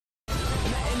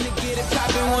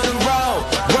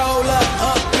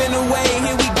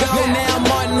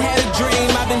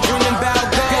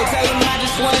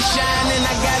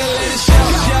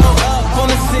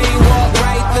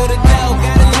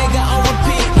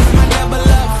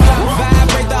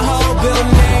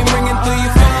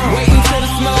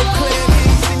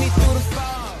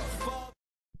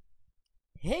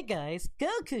Hey guys,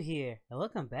 Goku here, and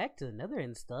welcome back to another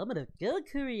installment of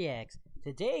Goku Reacts.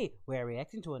 Today, we're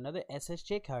reacting to another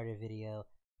SSJ Carter video.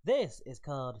 This is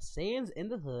called Saiyans in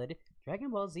the Hood,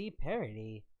 Dragon Ball Z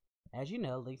Parody. As you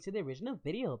know, links to the original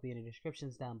video will be in the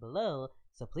descriptions down below,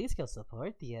 so please go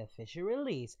support the official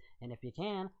release. And if you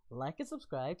can, like and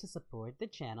subscribe to support the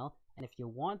channel. And if you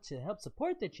want to help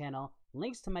support the channel,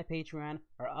 links to my Patreon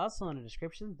are also in the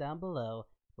descriptions down below.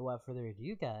 But without further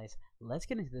ado, guys, let's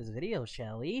get into this video,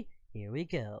 shall we? Here we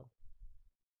go.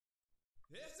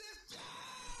 This is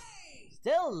Jay!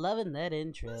 Still loving that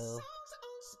intro. The songs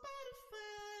on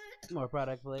Spotify. More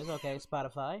product, please. Okay,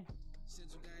 Spotify.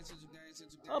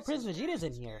 Oh, Prince Vegeta's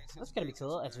in here. That's gonna be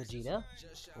cool. As Vegeta.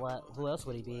 What? Who else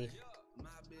would he be?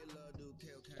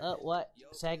 What?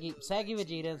 Saggy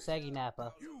Vegeta and Saggy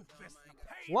Nappa.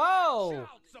 Whoa!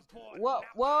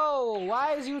 Whoa!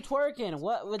 Why is you twerking?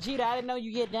 What, Vegeta? I didn't know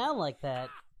you get down like that.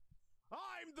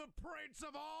 I'm the prince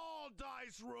of all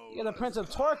dice rollers. You're the prince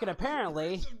of twerking,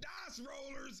 apparently. Dice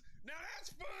rollers. Now that's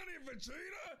funny,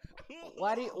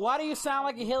 Vegeta. Why do you sound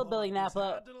like a hillbilly,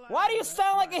 Nappa? Why do you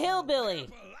sound like a hillbilly?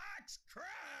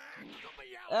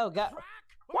 Oh God!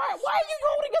 Why are you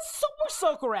holding a super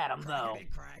soaker at him though?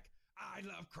 Crack. I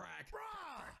love crack.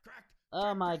 Crack.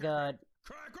 Oh my God!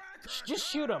 Crack.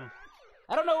 Just shoot him.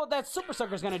 I don't know what that super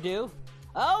soaker's gonna do.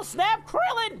 Oh snap,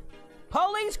 Krillin!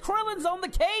 Police Krillin's on the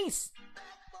case.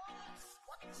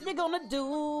 What you gonna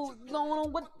do?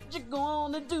 What you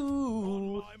gonna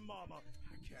do? My mama.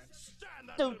 I can't stand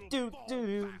that Do.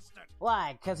 bastard.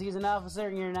 Why? Cause he's an officer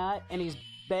and you're not, and he's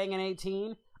banging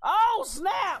 18. Oh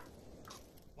snap!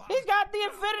 He's got the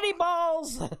infinity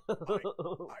balls.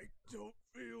 I don't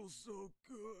feel so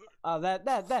good. Oh,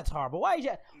 that's horrible. Why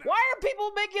are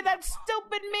people making that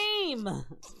stupid meme?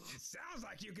 It sounds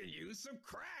like you could use some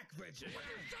crack, Vegeta.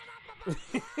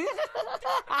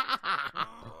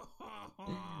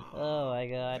 Oh my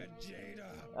God.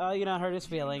 Vegeta. Oh, you don't hurt his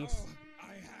feelings.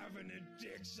 I have an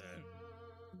addiction.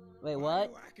 Wait, Why what?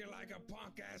 are you acting like a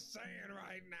punk ass Saiyan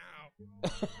right now?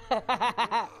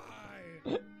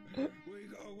 Why? We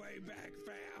go way back,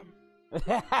 fam.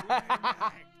 Way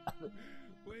back.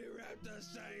 We rep the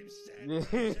same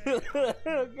set.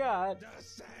 Oh God. The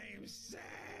same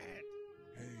set.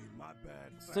 Hey, my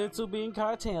bad. Sensu being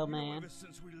cartel, You know, man. ever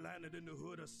since we landed in the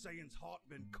hood, a Saiyan's heart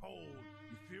been cold.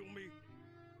 You feel me?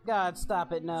 God,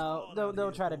 stop it. No.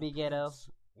 Don't try to be ghetto.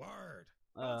 Word.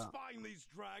 Let's find these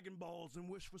Dragon Balls and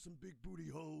wish for some big booty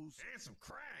hoes. And some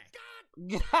crack.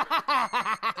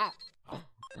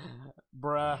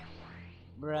 Bruh.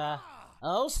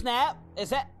 Oh snap!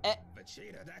 Is that?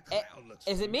 Vegeta, that cloud looks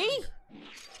Is it me? familiar.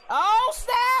 Oh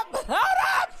snap! Hold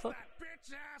up! That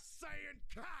bitch ass Saiyan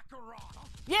Kakarot.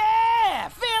 Yeah!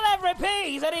 Feel every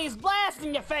piece and he's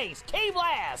blasting your face. Key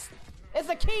blast! It's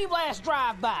a key blast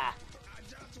drive-by. I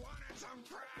just wanted some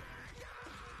crack.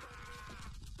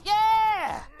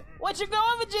 Yeah! What you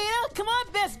going, Vegeta? Come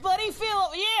on, best buddy.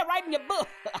 Feel yeah, right in your book.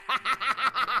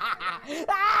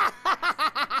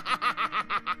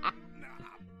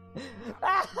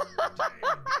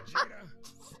 Vegeta,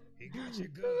 he got you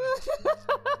good.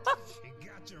 He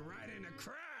got you right in the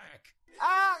crack.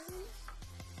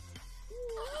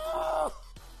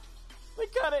 We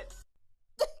got it.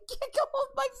 I can't go on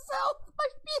myself.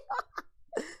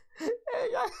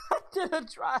 I did a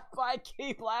drive-by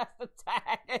key blast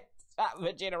attack and shot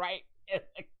Vegeta right in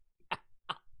the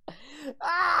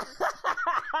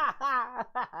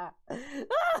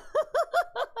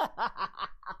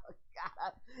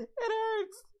God, it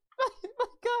hurts. My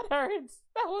God hurts.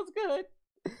 That was good.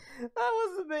 That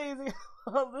was amazing. I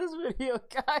love this video,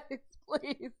 guys.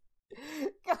 Please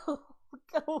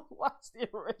go watch the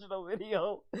original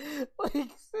video.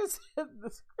 Links is in the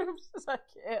descriptions. I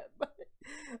can't, but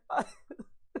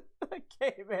I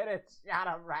came in and shot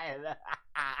him right in the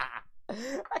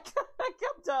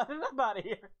I'm done. I'm out of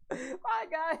here. Bye,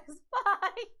 guys.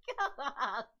 Bye.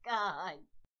 God.